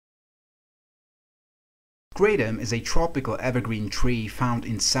Kratom is a tropical evergreen tree found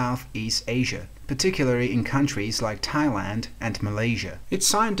in Southeast Asia, particularly in countries like Thailand and Malaysia. It's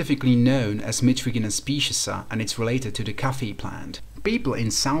scientifically known as mitragynine speciesa and it's related to the coffee plant. People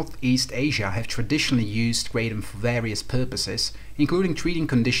in Southeast Asia have traditionally used kratom for various purposes, including treating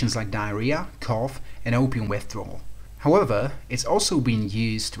conditions like diarrhea, cough, and opium withdrawal. However, it's also been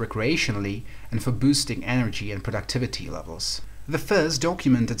used recreationally and for boosting energy and productivity levels. The first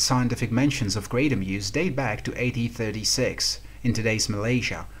documented scientific mentions of kratom use date back to 1836 in today's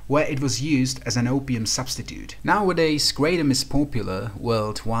Malaysia, where it was used as an opium substitute. Nowadays, kratom is popular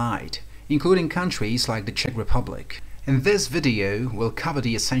worldwide, including countries like the Czech Republic. In this video, we'll cover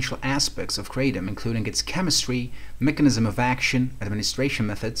the essential aspects of kratom, including its chemistry, mechanism of action, administration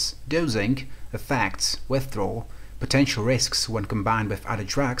methods, dosing, effects, withdrawal, potential risks when combined with other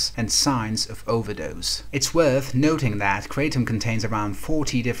drugs, and signs of overdose. It's worth noting that kratom contains around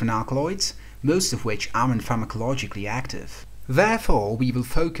 40 different alkaloids, most of which aren't pharmacologically active. Therefore, we will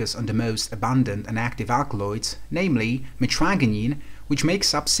focus on the most abundant and active alkaloids, namely mitragynine, which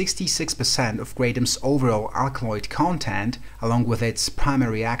makes up 66% of kratom's overall alkaloid content, along with its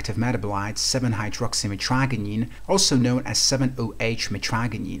primary active metabolite 7-hydroxymitragynine, also known as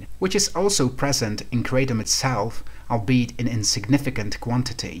 7-OH-mitragynine, which is also present in kratom itself, albeit in insignificant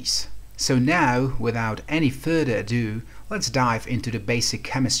quantities. So now, without any further ado, let's dive into the basic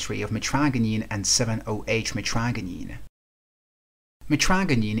chemistry of mitragynine and 7-OH-mitragynine.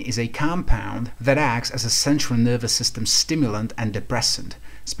 Mitragynine is a compound that acts as a central nervous system stimulant and depressant,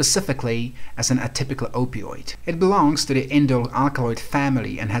 specifically as an atypical opioid. It belongs to the indole alkaloid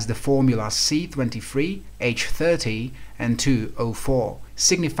family and has the formula C23, H30, and 2O4,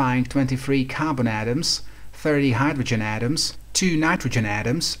 signifying 23 carbon atoms, 30 hydrogen atoms, 2 nitrogen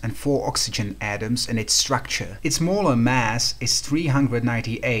atoms, and 4 oxygen atoms in its structure. Its molar mass is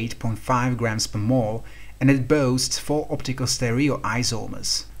 398.5 grams per mole, and it boasts 4 optical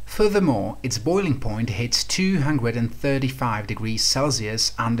stereoisomers. Furthermore, its boiling point hits 235 degrees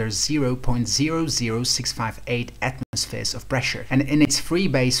Celsius under 0.00658 atmospheres of pressure, and in its free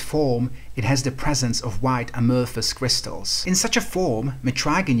base form, it has the presence of white amorphous crystals. In such a form,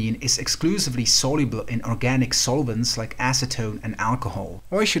 mitragynine is exclusively soluble in organic solvents like acetone and alcohol.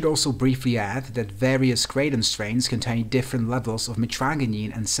 I should also briefly add that various kratom strains contain different levels of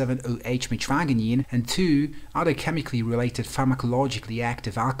mitragynine and 7-OH-mitragynine and 2 other chemically related pharmacologically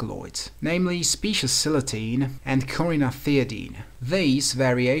active alkaloids, namely species silitine and corinathiadine. These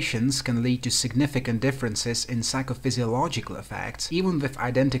variations can lead to significant differences in psychophysiological effects, even with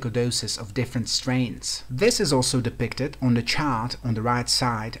identical doses of different strains. This is also depicted on the chart on the right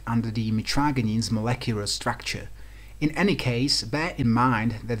side under the mitragynine's molecular structure. In any case, bear in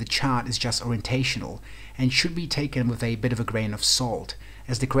mind that the chart is just orientational and should be taken with a bit of a grain of salt,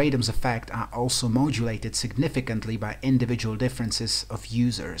 as the kratom's effects are also modulated significantly by individual differences of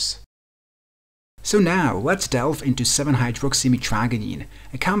users. So now, let's delve into 7-hydroxymitragynine,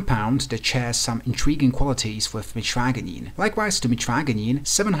 a compound that shares some intriguing qualities with mitragynine. Likewise to mitragynine,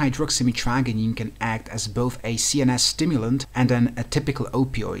 7-hydroxymitragynine can act as both a CNS stimulant and an atypical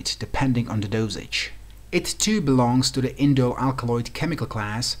opioid, depending on the dosage. It too belongs to the indole alkaloid chemical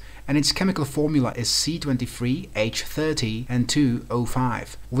class, and its chemical formula is C23, H30, and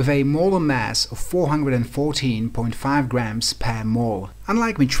 2O5, with a molar mass of 414.5 grams per mole.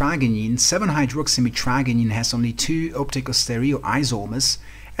 Unlike mitragynine, 7-hydroxymitragynine has only 2 optical stereoisomers,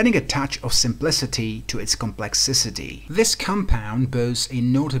 adding a touch of simplicity to its complexity. This compound boasts a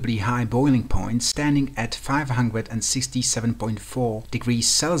notably high boiling point, standing at 567.4 degrees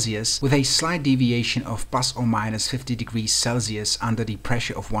Celsius, with a slight deviation of plus or minus 50 degrees Celsius under the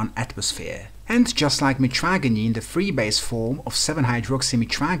pressure of 1 atmosphere. And just like mitragynine, the free base form of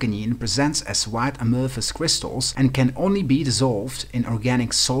 7-hydroxymitragynine presents as white amorphous crystals and can only be dissolved in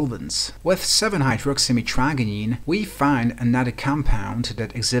organic solvents. With 7-hydroxymitragynine, we find another compound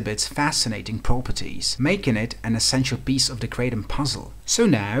that exhibits fascinating properties, making it an essential piece of the kratom puzzle. So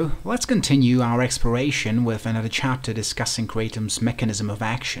now, let's continue our exploration with another chapter discussing kratom's mechanism of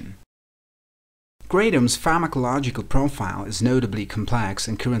action. Kratom's pharmacological profile is notably complex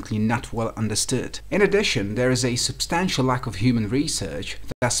and currently not well understood. In addition, there is a substantial lack of human research,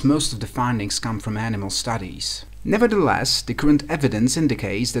 thus most of the findings come from animal studies. Nevertheless, the current evidence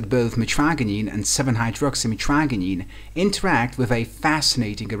indicates that both mitragynine and 7-hydroxymitragynine interact with a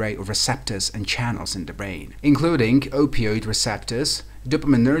fascinating array of receptors and channels in the brain, including opioid receptors,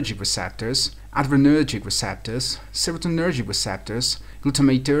 dopaminergic receptors, adrenergic receptors, serotonergic receptors,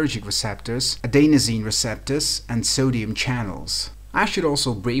 glutamatergic receptors, adenosine receptors, and sodium channels. I should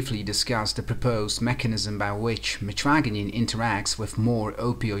also briefly discuss the proposed mechanism by which mitragynine interacts with more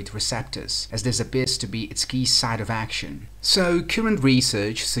opioid receptors, as this appears to be its key site of action. So, current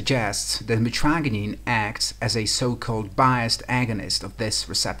research suggests that mitragynine acts as a so-called biased agonist of this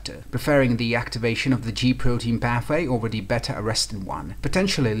receptor, preferring the activation of the G protein pathway over the beta-arrestin one,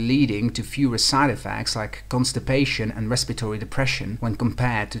 potentially leading to fewer side effects like constipation and respiratory depression when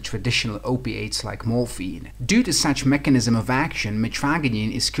compared to traditional opiates like morphine. Due to such mechanism of action,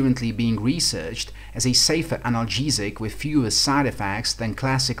 mitragynine is currently being researched as a safer analgesic with fewer side effects than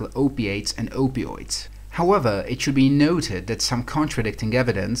classical opiates and opioids. However, it should be noted that some contradicting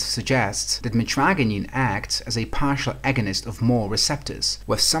evidence suggests that mitragynine acts as a partial agonist of more receptors,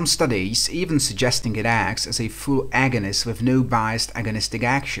 with some studies even suggesting it acts as a full agonist with no biased agonistic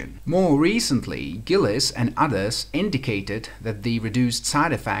action. More recently, Gillis and others indicated that the reduced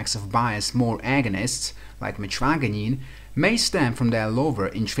side effects of biased more agonists, like mitragynine, may stem from their lower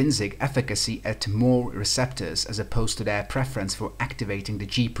intrinsic efficacy at more receptors as opposed to their preference for activating the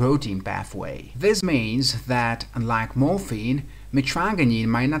G protein pathway. This means that, unlike morphine, mitragynine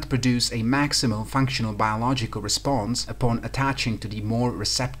might not produce a maximal functional biological response upon attaching to the more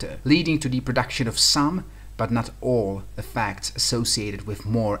receptor, leading to the production of some, but not all, effects associated with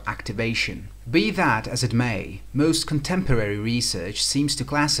more activation. Be that as it may, most contemporary research seems to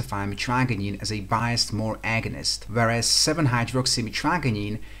classify mitragynine as a biased more agonist, whereas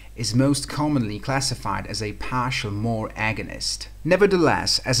 7-hydroxymitragynine is most commonly classified as a partial more agonist.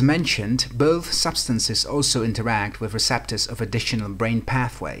 Nevertheless, as mentioned, both substances also interact with receptors of additional brain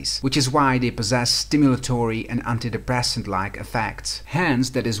pathways, which is why they possess stimulatory and antidepressant-like effects. Hence,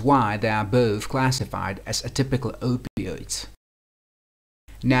 that is why they are both classified as atypical opioids.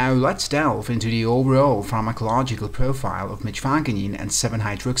 Now let's delve into the overall pharmacological profile of mitragynine and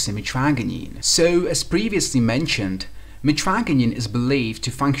 7-hydroxymitragynine. So, as previously mentioned, mitragynine is believed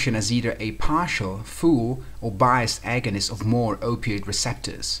to function as either a partial, full, or biased agonist of more opioid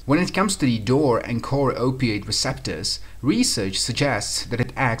receptors. When it comes to the DOR and core opioid receptors, research suggests that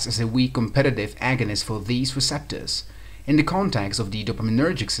it acts as a weak competitive agonist for these receptors. In the context of the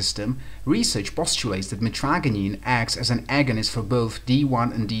dopaminergic system, research postulates that mitragynine acts as an agonist for both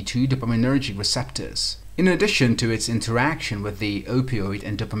D1 and D2 dopaminergic receptors. In addition to its interaction with the opioid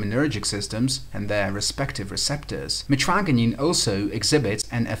and dopaminergic systems and their respective receptors, mitragynine also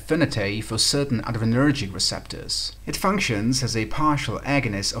exhibits an affinity for certain adrenergic receptors. It functions as a partial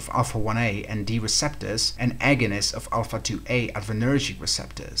agonist of alpha-1A and D receptors and agonist of alpha-2A adrenergic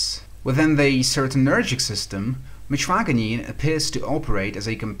receptors. Within the serotonergic system, mitragynine appears to operate as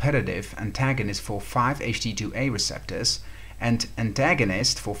a competitive antagonist for 5-HT2A receptors and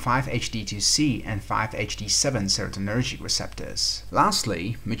antagonist for 5-HT2C and 5-HT7 serotonergic receptors.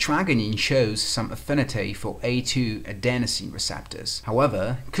 Lastly, mitragynine shows some affinity for A2 adenosine receptors.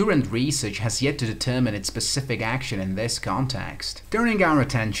 However, current research has yet to determine its specific action in this context. Turning our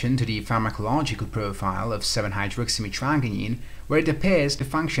attention to the pharmacological profile of 7-hydroxymitragynine, where it appears to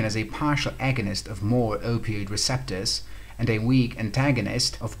function as a partial agonist of more opioid receptors and a weak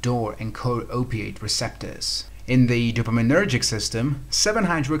antagonist of DOR and core opioid receptors. In the dopaminergic system,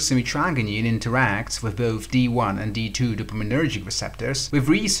 7-hydroxymitragynine interacts with both D1 and D2 dopaminergic receptors, with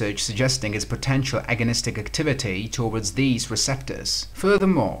research suggesting its potential agonistic activity towards these receptors.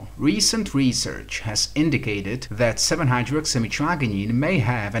 Furthermore, recent research has indicated that 7-hydroxymitragynine may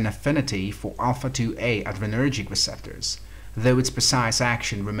have an affinity for alpha-2A adrenergic receptors, though its precise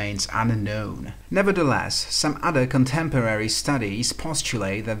action remains unknown. Nevertheless, some other contemporary studies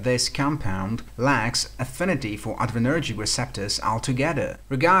postulate that this compound lacks affinity for adrenergic receptors altogether.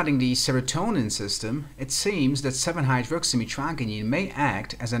 Regarding the serotonin system, it seems that 7-hydroxymitragynine may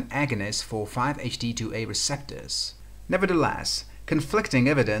act as an agonist for 5-HT2A receptors. Nevertheless, conflicting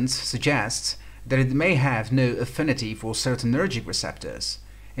evidence suggests that it may have no affinity for serotonergic receptors,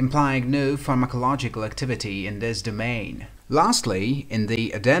 implying no pharmacological activity in this domain. Lastly, in the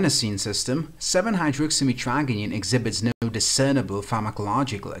adenosine system, 7-hydroxymitragynine exhibits no discernible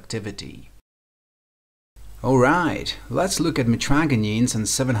pharmacological activity. Alright, let's look at mitragynine's and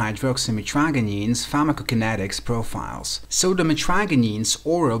 7-hydroxymitragynine's pharmacokinetics profiles. So the mitragynine's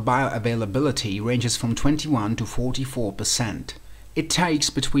oral bioavailability ranges from 21 to 44%. It takes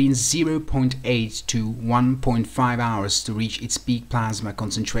between 0.8 to 1.5 hours to reach its peak plasma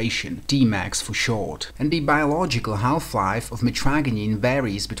concentration, Tmax for short, and the biological half-life of mitragynine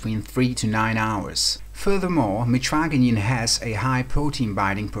varies between 3 to 9 hours. Furthermore, mitragynine has a high protein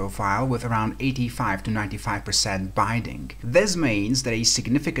binding profile with around 85 to 95% binding. This means that a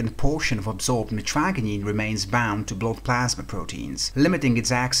significant portion of absorbed mitragynine remains bound to blood plasma proteins, limiting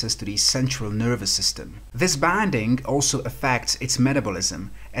its access to the central nervous system. This binding also affects its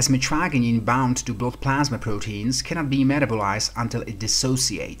metabolism, as mitragynine bound to blood plasma proteins cannot be metabolized until it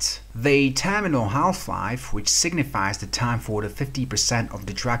dissociates. The terminal half-life, which signifies the time for the 50% of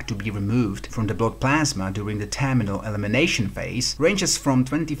the drug to be removed from the blood plasma during the terminal elimination phase, ranges from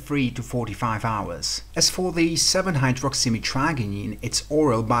 23 to 45 hours. As for the 7-hydroxymitragynine, its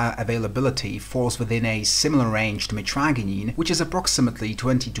oral bioavailability falls within a similar range to mitragynine, which is approximately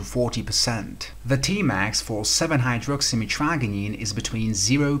 20 to 40%. The Tmax for 7-hydroxymitragynine is between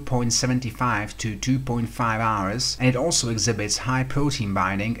 0.75 to 2.5 hours, and it also exhibits high protein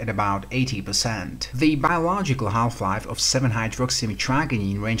binding at about 80%. The biological half-life of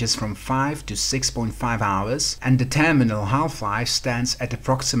 7-hydroxymitragynine ranges from 5 to 6.5 hours, and the terminal half-life stands at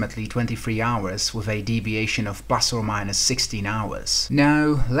approximately 23 hours with a deviation of plus or minus 16 hours.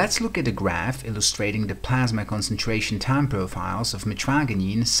 Now, let's look at a graph illustrating the plasma concentration time profiles of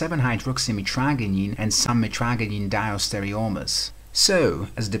mitragynine, 7-hydroxymitragynine, and some mitragynine diastereomers. So,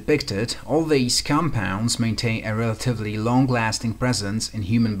 as depicted, all these compounds maintain a relatively long-lasting presence in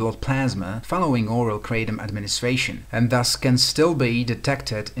human blood plasma following oral kratom administration, and thus can still be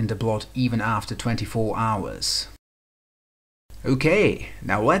detected in the blood even after 24 hours. Okay,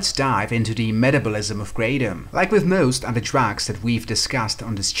 now let's dive into the metabolism of kratom. Like with most other drugs that we've discussed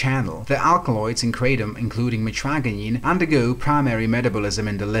on this channel, the alkaloids in kratom, including mitragynine, undergo primary metabolism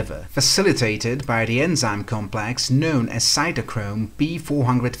in the liver, facilitated by the enzyme complex known as cytochrome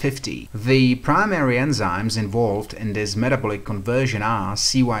P450. The primary enzymes involved in this metabolic conversion are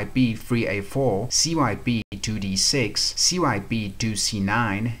CYP3A4, CYP2D6,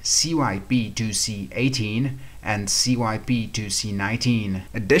 CYP2C9, CYP2C18, and CYP2C19.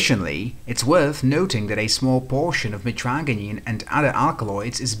 Additionally, it's worth noting that a small portion of mitragynine and other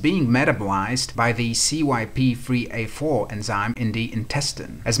alkaloids is being metabolized by the CYP3A4 enzyme in the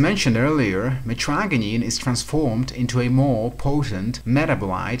intestine. As mentioned earlier, mitragynine is transformed into a more potent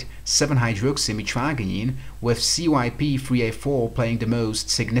metabolite, 7-hydroxymitragynine, with CYP3A4 playing the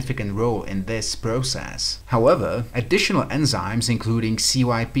most significant role in this process. However, additional enzymes including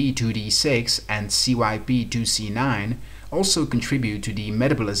CYP2D6 and CYP2C9 also contribute to the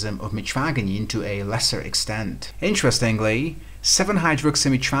metabolism of mitragynine to a lesser extent. Interestingly,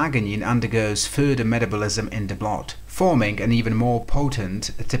 7-hydroxymitragynine undergoes further metabolism in the blood, forming an even more potent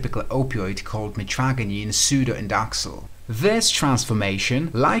atypical opioid called mitragynine pseudoindoxyl. This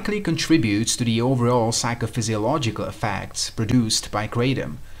transformation likely contributes to the overall psychophysiological effects produced by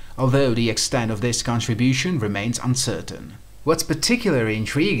kratom, although the extent of this contribution remains uncertain. What's particularly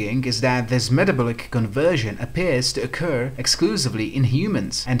intriguing is that this metabolic conversion appears to occur exclusively in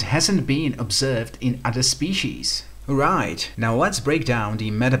humans and hasn't been observed in other species. Right, now let's break down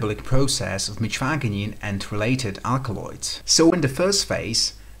the metabolic process of mitragynine and related alkaloids. So in the first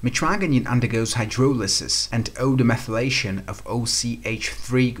phase, mitragynine undergoes hydrolysis and O-demethylation of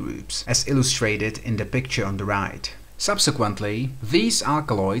OCH3 groups, as illustrated in the picture on the right. Subsequently, these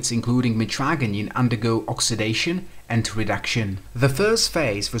alkaloids, including mitragynine, undergo oxidation and reduction. The first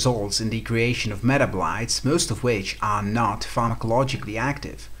phase results in the creation of metabolites, most of which are not pharmacologically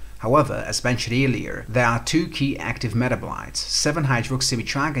active. However, as mentioned earlier, there are two key active metabolites,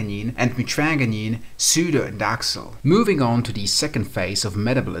 7-hydroxymitragynine and mitragynine pseudoindoxyl. Moving on to the second phase of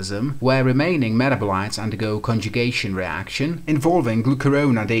metabolism, where remaining metabolites undergo conjugation reaction involving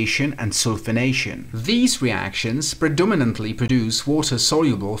glucuronidation and sulfonation. These reactions predominantly produce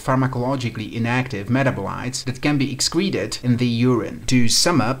water-soluble pharmacologically inactive metabolites that can be excreted in the urine. To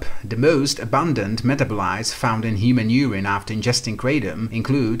sum up, the most abundant metabolites found in human urine after ingesting kratom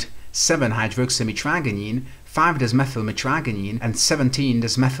include 7-hydroxymitragynine, 5-desmethylmitragynine, and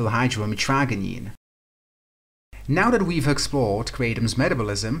 17-desmethylhydromitragynine. Now that we've explored kratom's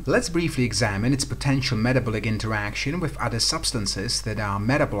metabolism, let's briefly examine its potential metabolic interaction with other substances that are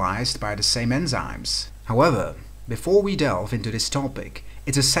metabolized by the same enzymes. However, before we delve into this topic,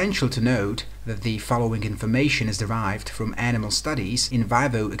 it's essential to note that the following information is derived from animal studies, in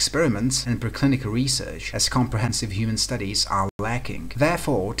vivo experiments, and preclinical research, as comprehensive human studies are lacking.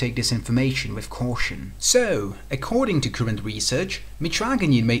 Therefore, take this information with caution. So, according to current research,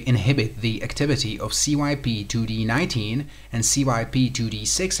 Mitragynine may inhibit the activity of CYP2D19 and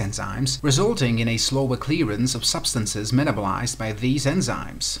CYP2D6 enzymes, resulting in a slower clearance of substances metabolized by these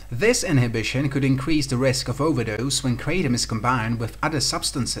enzymes. This inhibition could increase the risk of overdose when kratom is combined with other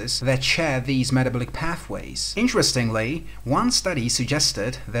substances that share these metabolic pathways. Interestingly, one study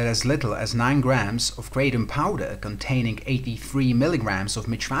suggested that as little as 9 grams of kratom powder containing 83 milligrams of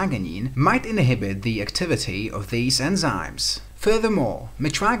mitragynine might inhibit the activity of these enzymes. Furthermore,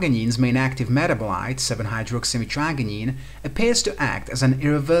 mitragynine's main active metabolite, 7-hydroxymitragynine, appears to act as an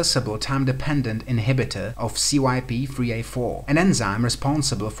irreversible time-dependent inhibitor of CYP3A4, an enzyme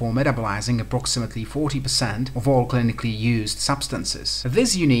responsible for metabolizing approximately 40% of all clinically used substances.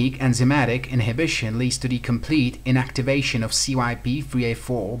 This unique enzymatic inhibition leads to the complete inactivation of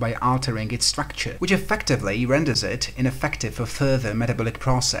CYP3A4 by altering its structure, which effectively renders it ineffective for further metabolic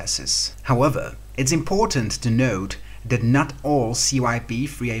processes. However, it's important to note that not all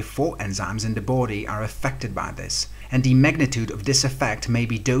CYP3A4 enzymes in the body are affected by this, and the magnitude of this effect may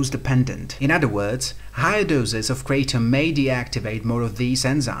be dose-dependent. In other words, higher doses of kratom may deactivate more of these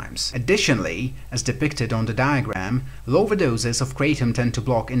enzymes. Additionally, as depicted on the diagram, lower doses of kratom tend to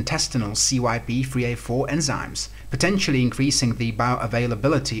block intestinal CYP3A4 enzymes, potentially increasing the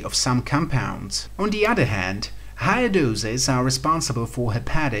bioavailability of some compounds. On the other hand, higher doses are responsible for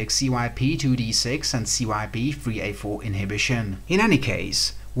hepatic CYP2D6 and CYP3A4 inhibition. In any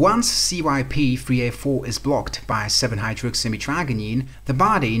case, once CYP3A4 is blocked by 7-hydroxymitragynine, the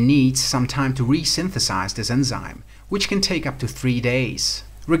body needs some time to resynthesize this enzyme, which can take up to 3 days.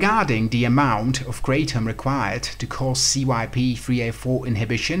 Regarding the amount of kratom required to cause CYP3A4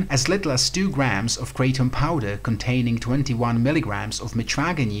 inhibition, as little as 2 grams of kratom powder containing 21 milligrams of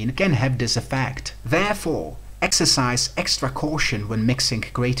mitragynine can have this effect. Therefore, exercise extra caution when mixing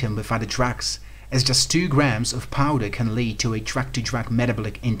kratom with other drugs, as just 2 grams of powder can lead to a drug-to-drug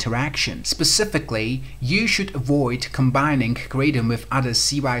metabolic interaction. Specifically, you should avoid combining kratom with other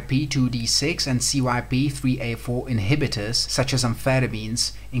CYP2D6 and CYP3A4 inhibitors such as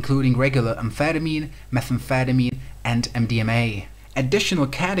amphetamines, including regular amphetamine, methamphetamine, and MDMA. Additional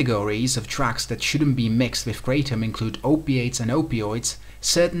categories of drugs that shouldn't be mixed with kratom include opiates and opioids,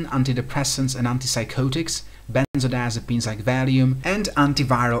 certain antidepressants and antipsychotics, benzodiazepines like Valium, and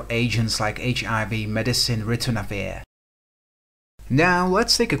antiviral agents like HIV medicine ritonavir. Now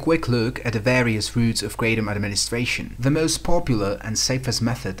let's take a quick look at the various routes of kratom administration. The most popular and safest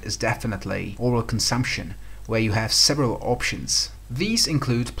method is definitely oral consumption, where you have several options. These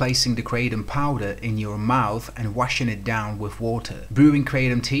include placing the kratom powder in your mouth and washing it down with water, brewing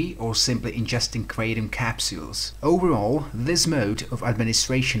kratom tea, or simply ingesting kratom capsules. Overall, this mode of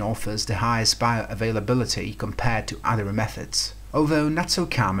administration offers the highest bioavailability compared to other methods. Although not so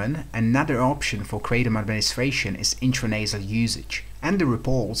common, another option for kratom administration is intranasal usage, and the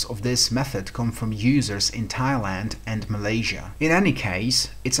reports of this method come from users in Thailand and Malaysia. In any case,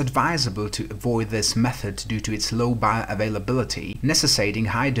 it's advisable to avoid this method due to its low bioavailability, necessitating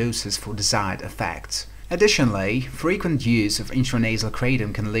high doses for desired effects. Additionally, frequent use of intranasal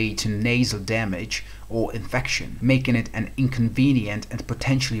kratom can lead to nasal damage or infection, making it an inconvenient and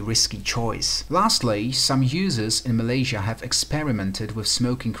potentially risky choice. Lastly, some users in Malaysia have experimented with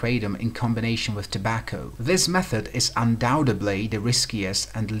smoking kratom in combination with tobacco. This method is undoubtedly the riskiest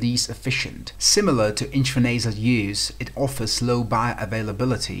and least efficient. Similar to intranasal use, it offers low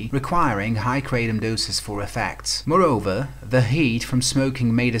bioavailability, requiring high kratom doses for effects. Moreover, the heat from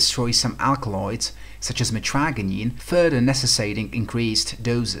smoking may destroy some alkaloids, such as mitragynine, further necessitating increased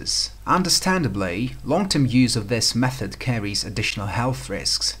doses. Understandably, long-term use of this method carries additional health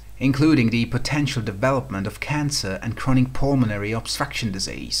risks, including the potential development of cancer and chronic pulmonary obstruction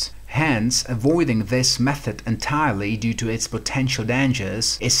disease. Hence, avoiding this method entirely due to its potential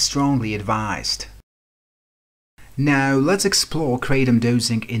dangers is strongly advised. Now, let's explore kratom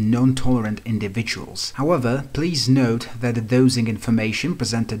dosing in non-tolerant individuals. However, please note that the dosing information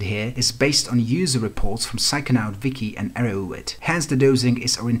presented here is based on user reports from Psychonaut Wiki and Arrowwit. Hence, the dosing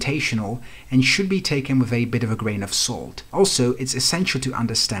is orientational and should be taken with a bit of a grain of salt. Also, it's essential to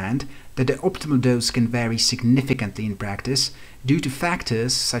understand that the optimal dose can vary significantly in practice due to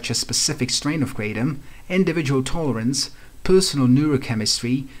factors such as specific strain of kratom, individual tolerance, personal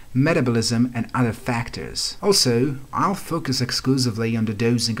neurochemistry, metabolism, and other factors. Also, I'll focus exclusively on the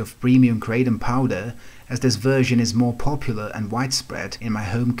dosing of premium kratom powder, as this version is more popular and widespread in my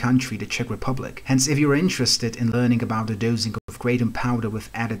home country, the Czech Republic. Hence, if you're interested in learning about the dosing of kratom powder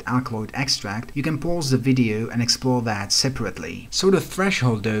with added alkaloid extract, you can pause the video and explore that separately. So the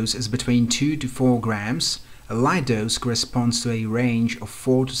threshold dose is between 2 to 4 grams, A light dose corresponds to a range of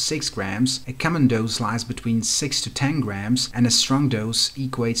 4 to 6 grams, a common dose lies between 6 to 10 grams, and a strong dose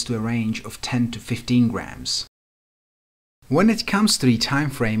equates to a range of 10 to 15 grams. When it comes to the time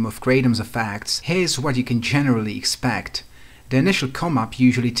frame of kratom's effects, here's what you can generally expect. The initial come-up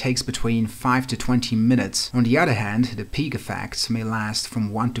usually takes between 5 to 20 minutes. On the other hand, the peak effects may last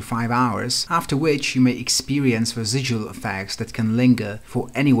from 1 to 5 hours, after which you may experience residual effects that can linger for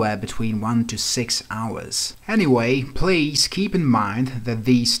anywhere between 1 to 6 hours. Anyway, please keep in mind that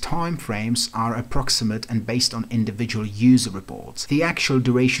these time frames are approximate and based on individual user reports. The actual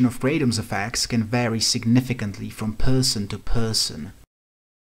duration of kratom's effects can vary significantly from person to person.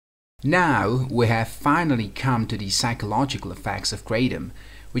 Now we have finally come to the psychological effects of kratom,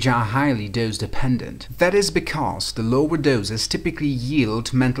 which are highly dose dependent. That is because the lower doses typically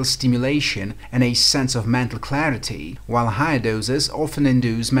yield mental stimulation and a sense of mental clarity, while higher doses often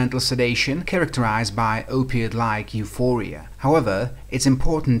induce mental sedation characterized by opioid-like euphoria. However, it's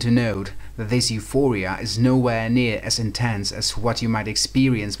important to note that this euphoria is nowhere near as intense as what you might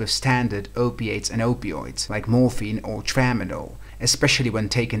experience with standard opiates and opioids like morphine or tramadol, especially when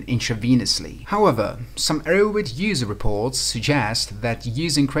taken intravenously. However, some early user reports suggest that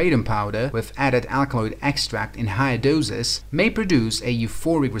using kratom powder with added alkaloid extract in higher doses may produce a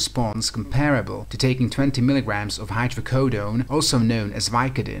euphoric response comparable to taking 20 mg of hydrocodone, also known as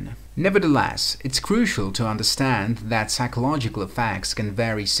Vicodin. Nevertheless, it's crucial to understand that psychological effects can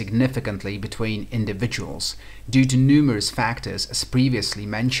vary significantly between individuals due to numerous factors as previously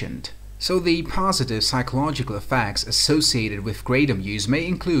mentioned. So the positive psychological effects associated with kratom use may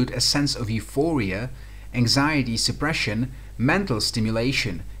include a sense of euphoria, anxiety suppression, mental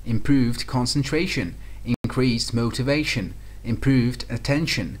stimulation, improved concentration, increased motivation, improved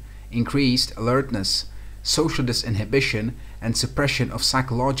attention, increased alertness, social disinhibition, and suppression of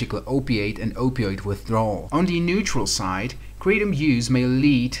psychological opiate and opioid withdrawal. On the neutral side, kratom use may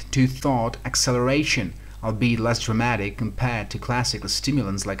lead to thought acceleration, albeit less dramatic compared to classical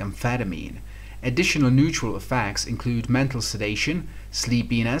stimulants like amphetamine. Additional neutral effects include mental sedation,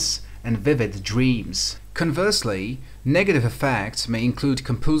 sleepiness, and vivid dreams. Conversely, negative effects may include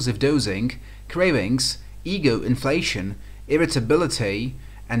compulsive dosing, cravings, ego inflation, irritability,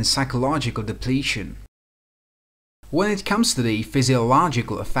 and psychological depletion. When it comes to the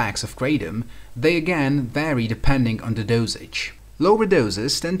physiological effects of kratom, they again vary depending on the dosage. Lower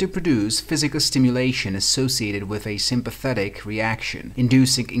doses tend to produce physical stimulation associated with a sympathetic reaction,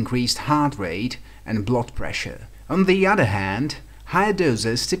 inducing increased heart rate and blood pressure. On the other hand, higher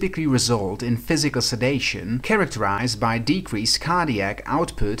doses typically result in physical sedation characterized by decreased cardiac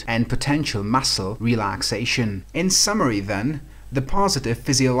output and potential muscle relaxation. In summary then, the positive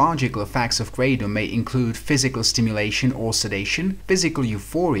physiological effects of kratom may include physical stimulation or sedation, physical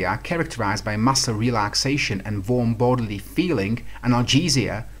euphoria characterized by muscle relaxation and warm bodily feeling,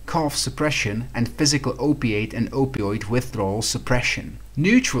 analgesia, cough suppression, and physical opiate and opioid withdrawal suppression.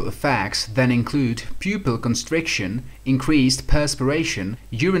 Neutral effects then include pupil constriction, increased perspiration,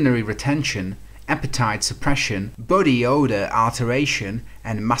 urinary retention, appetite suppression, body odor alteration,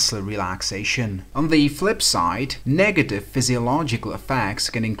 and muscle relaxation. On the flip side, negative physiological effects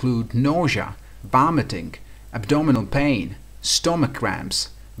can include nausea, vomiting, abdominal pain, stomach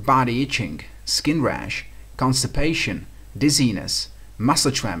cramps, body itching, skin rash, constipation, dizziness,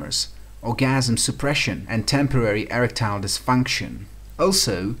 muscle tremors, orgasm suppression, and temporary erectile dysfunction.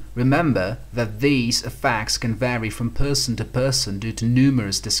 Also, remember that these effects can vary from person to person due to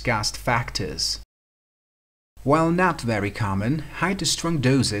numerous discussed factors. While not very common, high to strong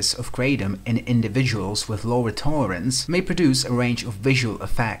doses of kratom in individuals with lower tolerance may produce a range of visual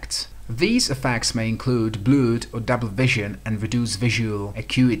effects. These effects may include blurred or double vision and reduced visual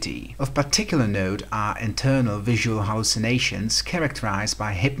acuity. Of particular note are internal visual hallucinations characterized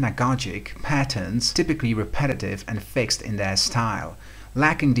by hypnagogic patterns, typically repetitive and fixed in their style,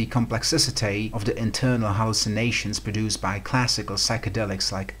 lacking the complexity of the internal hallucinations produced by classical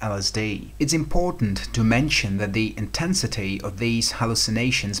psychedelics like LSD. It's important to mention that the intensity of these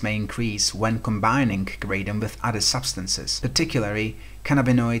hallucinations may increase when combining kratom with other substances, particularly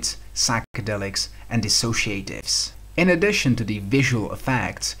cannabinoids, psychedelics, and dissociatives. In addition to the visual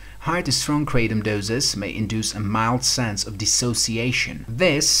effects, high to strong kratom doses may induce a mild sense of dissociation.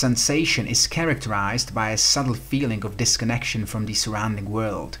 This sensation is characterized by a subtle feeling of disconnection from the surrounding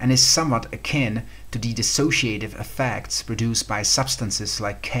world and is somewhat akin to the dissociative effects produced by substances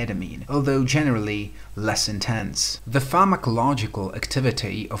like ketamine, although generally less intense. The pharmacological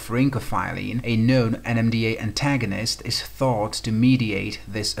activity of rincophylline, a known NMDA antagonist, is thought to mediate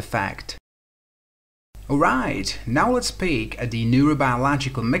this effect. Alright, now let's peek at the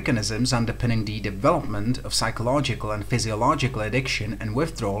neurobiological mechanisms underpinning the development of psychological and physiological addiction and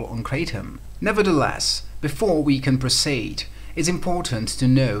withdrawal on kratom. Nevertheless, before we can proceed, it's important to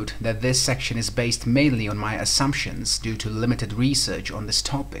note that this section is based mainly on my assumptions due to limited research on this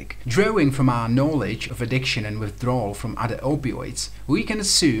topic. Drawing from our knowledge of addiction and withdrawal from other opioids, we can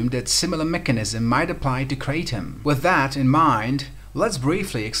assume that similar mechanism might apply to kratom. With that in mind, let's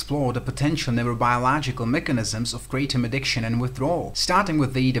briefly explore the potential neurobiological mechanisms of kratom addiction and withdrawal, starting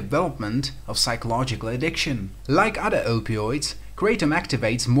with the development of psychological addiction. Like other opioids, kratom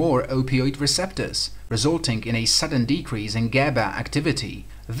activates more opioid receptors, resulting in a sudden decrease in GABA activity.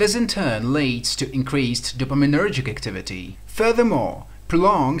 This in turn leads to increased dopaminergic activity. Furthermore,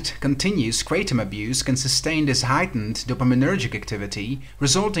 prolonged, continuous kratom abuse can sustain this heightened dopaminergic activity,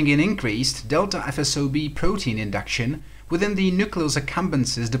 resulting in increased delta-FSOB protein induction within the nucleus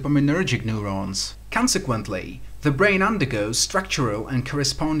accumbens dopaminergic neurons. Consequently, the brain undergoes structural and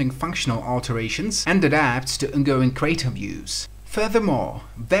corresponding functional alterations and adapts to ongoing kratom use. Furthermore,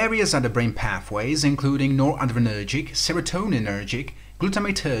 various other brain pathways, including noradrenergic, serotoninergic,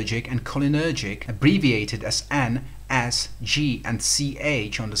 glutamatergic, and cholinergic, abbreviated as N, S, G, and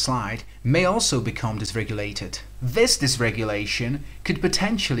CH on the slide, may also become dysregulated. This dysregulation could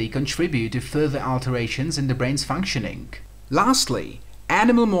potentially contribute to further alterations in the brain's functioning. Lastly,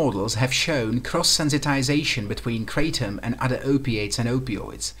 animal models have shown cross-sensitization between kratom and other opiates and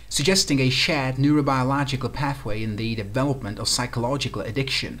opioids, suggesting a shared neurobiological pathway in the development of psychological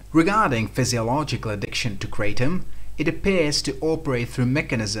addiction. Regarding physiological addiction to kratom, it appears to operate through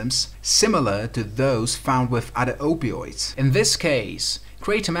mechanisms similar to those found with other opioids. In this case,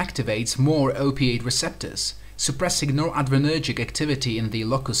 kratom activates more opiate receptors, suppressing noradrenergic activity in the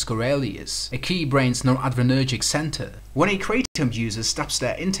locus coeruleus, a key brain's noradrenergic center. When a kratom user stops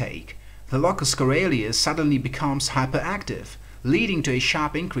their intake, the locus coeruleus suddenly becomes hyperactive, leading to a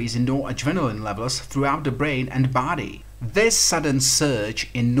sharp increase in noradrenaline levels throughout the brain and body. This sudden surge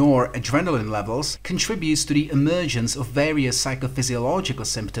in noradrenaline levels contributes to the emergence of various psychophysiological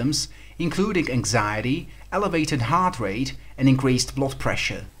symptoms, including anxiety, elevated heart rate, and increased blood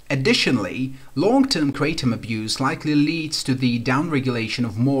pressure. Additionally, long-term kratom abuse likely leads to the downregulation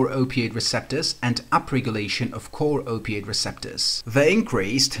of more opiate receptors and upregulation of core opiate receptors. The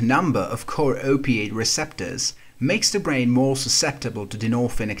increased number of core opiate receptors makes the brain more susceptible to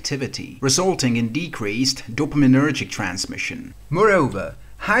dynorphin activity, resulting in decreased dopaminergic transmission. Moreover,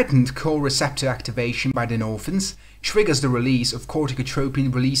 heightened core receptor activation by dynorphins triggers the release of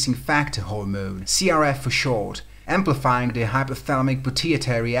corticotropin-releasing factor hormone, CRF for short, amplifying the hypothalamic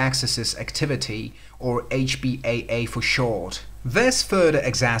pituitary axis activity, or HPAA for short. This further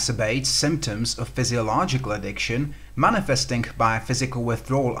exacerbates symptoms of physiological addiction, manifesting by physical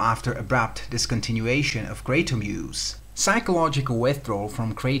withdrawal after abrupt discontinuation of kratom use. Psychological withdrawal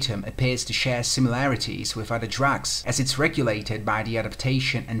from kratom appears to share similarities with other drugs, as it's regulated by the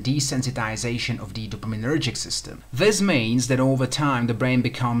adaptation and desensitization of the dopaminergic system. This means that over time the brain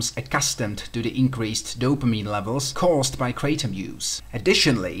becomes accustomed to the increased dopamine levels caused by kratom use.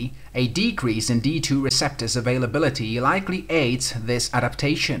 Additionally, a decrease in D2 receptors availability likely aids this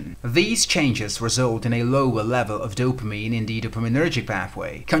adaptation. These changes result in a lower level of dopamine in the dopaminergic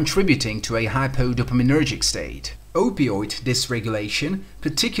pathway, contributing to a hypodopaminergic state. Opioid dysregulation,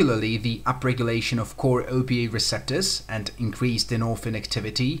 particularly the upregulation of core opiate receptors and increased dynorphin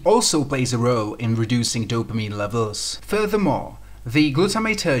activity, also plays a role in reducing dopamine levels. Furthermore, the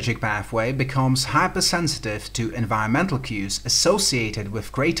glutamatergic pathway becomes hypersensitive to environmental cues associated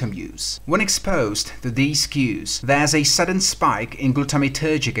with kratom use. When exposed to these cues, there's a sudden spike in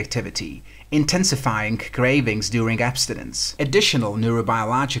glutamatergic activity, intensifying cravings during abstinence. Additional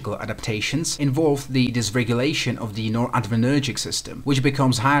neurobiological adaptations involve the dysregulation of the noradrenergic system, which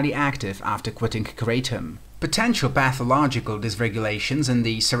becomes highly active after quitting kratom. Potential pathological dysregulations in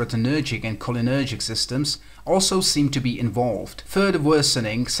the serotonergic and cholinergic systems also seem to be involved, further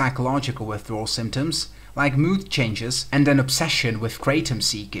worsening psychological withdrawal symptoms like mood changes and an obsession with kratom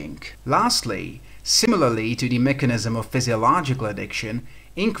seeking. Lastly, similarly to the mechanism of physiological addiction,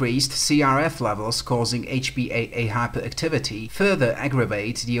 increased CRF levels causing HPAA hyperactivity further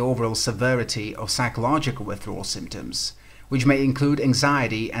aggravate the overall severity of psychological withdrawal symptoms, which may include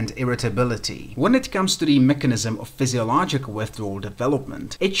anxiety and irritability. When it comes to the mechanism of physiological withdrawal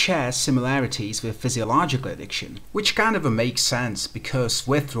development, it shares similarities with physiological addiction, which kind of makes sense because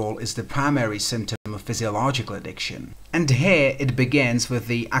withdrawal is the primary symptom of physiological addiction. And here it begins with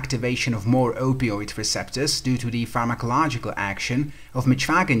the activation of more opioid receptors due to the pharmacological action of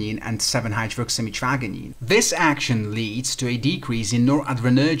mitragynine and 7-hydroxymitragynine. This action leads to a decrease in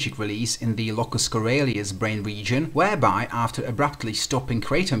noradrenergic release in the locus coeruleus brain region, whereby after abruptly stopping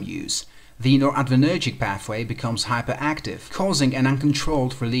kratom use, the noradrenergic pathway becomes hyperactive, causing an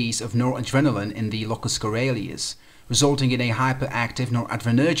uncontrolled release of noradrenaline in the locus coeruleus, resulting in a hyperactive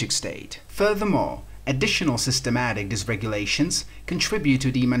noradrenergic state. Furthermore, additional systematic dysregulations contribute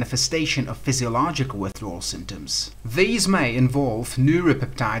to the manifestation of physiological withdrawal symptoms. These may involve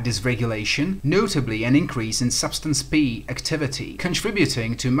neuropeptide dysregulation, notably an increase in substance P activity,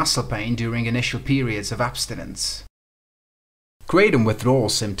 contributing to muscle pain during initial periods of abstinence. Kratom withdrawal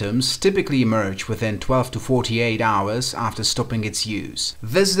symptoms typically emerge within 12 to 48 hours after stopping its use.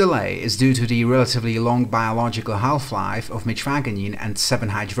 This delay is due to the relatively long biological half-life of mitragynine and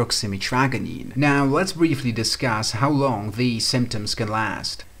 7-hydroxymitragynine. Now let's briefly discuss how long these symptoms can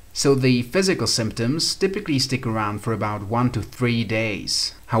last. So the physical symptoms typically stick around for about 1 to 3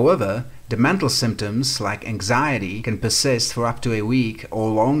 days. However, the mental symptoms like anxiety can persist for up to a week or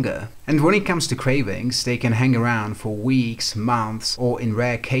longer. And when it comes to cravings, they can hang around for weeks, months, or in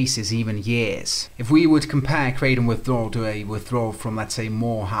rare cases even years. If we would compare kratom withdrawal to a withdrawal from, let's say,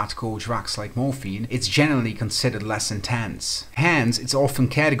 more hardcore drugs like morphine, it's generally considered less intense. Hence, it's often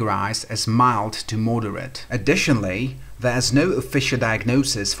categorized as mild to moderate. Additionally, there's no official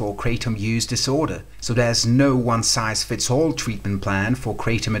diagnosis for kratom use disorder, so there's no one-size-fits-all treatment plan for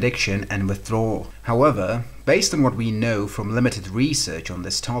kratom addiction and withdrawal. However, based on what we know from limited research on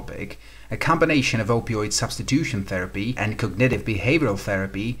this topic, a combination of opioid substitution therapy and cognitive behavioral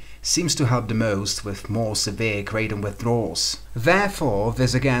therapy seems to help the most with more severe kratom withdrawals. Therefore,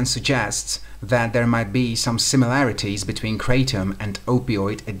 this again suggests that there might be some similarities between kratom and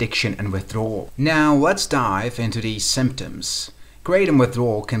opioid addiction and withdrawal. Now let's dive into these symptoms. Kratom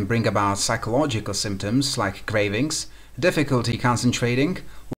withdrawal can bring about psychological symptoms like cravings, difficulty concentrating,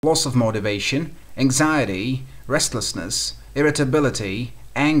 loss of motivation, anxiety, restlessness, irritability,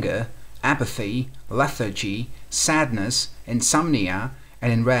 anger, apathy, lethargy, sadness, insomnia,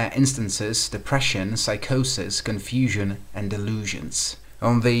 and in rare instances depression, psychosis, confusion, and delusions.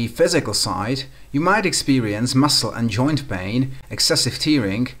 On the physical side, you might experience muscle and joint pain, excessive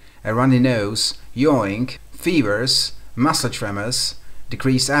tearing, a runny nose, yawing, fevers, muscle tremors,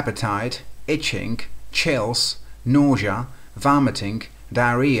 decreased appetite, itching, chills, nausea, vomiting,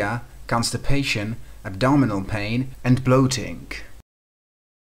 diarrhea, constipation, abdominal pain, and bloating.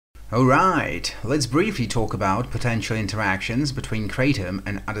 Alright, let's briefly talk about potential interactions between kratom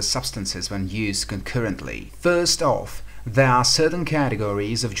and other substances when used concurrently. First off, there are certain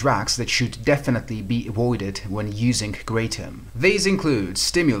categories of drugs that should definitely be avoided when using kratom. These include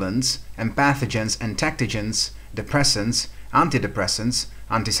stimulants, empathogens and tactogens, depressants, antidepressants,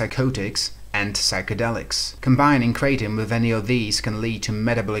 antipsychotics, and psychedelics. Combining kratom with any of these can lead to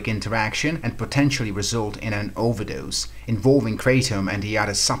metabolic interaction and potentially result in an overdose involving kratom and the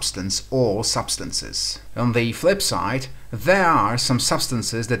other substance or substances. On the flip side, there are some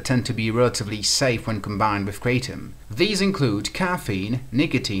substances that tend to be relatively safe when combined with kratom. These include caffeine,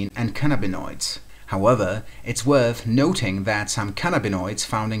 nicotine, and cannabinoids. However, it's worth noting that some cannabinoids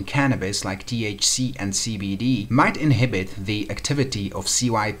found in cannabis like THC and CBD might inhibit the activity of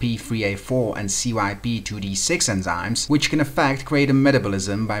CYP3A4 and CYP2D6 enzymes, which can affect kratom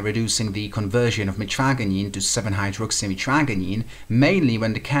metabolism by reducing the conversion of mitragynine to 7-hydroxymitragynine, mainly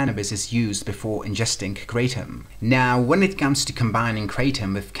when the cannabis is used before ingesting kratom. Now, when it comes to combining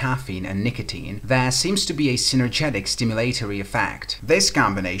kratom with caffeine and nicotine, there seems to be a synergetic stimulatory effect. This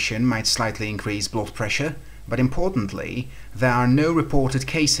combination might slightly increase blood pressure, but importantly, there are no reported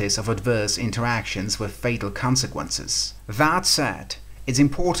cases of adverse interactions with fatal consequences. That said, it's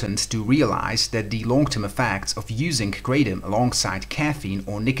important to realize that the long-term effects of using kratom alongside caffeine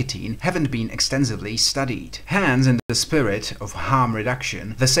or nicotine haven't been extensively studied. Hence, in the spirit of harm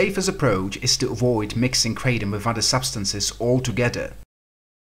reduction, the safest approach is to avoid mixing kratom with other substances altogether.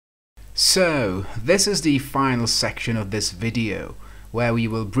 So, this is the final section of this video, where we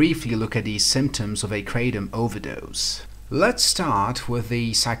will briefly look at the symptoms of a kratom overdose. Let's start with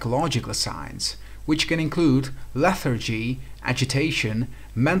the psychological signs, which can include lethargy, agitation,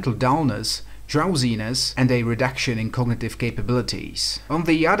 mental dullness, drowsiness, and a reduction in cognitive capabilities. On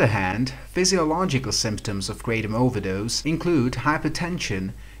the other hand, physiological symptoms of kratom overdose include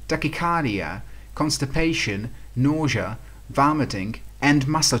hypertension, tachycardia, constipation, nausea, vomiting, and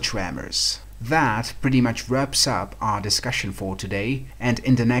muscle tremors. That pretty much wraps up our discussion for today, and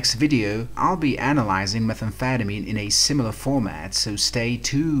in the next video I'll be analyzing methamphetamine in a similar format, so stay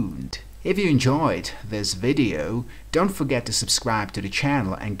tuned. If you enjoyed this video, don't forget to subscribe to the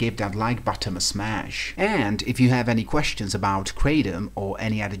channel and give that like button a smash. And if you have any questions about Kratom or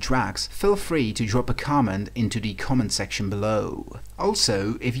any other drugs, feel free to drop a comment into the comment section below.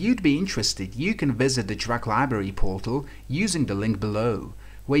 Also, if you'd be interested, you can visit the drug library portal using the link below,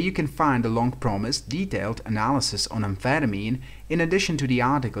 where you can find the long-promised detailed analysis on amphetamine in addition to the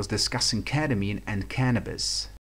articles discussing ketamine and cannabis.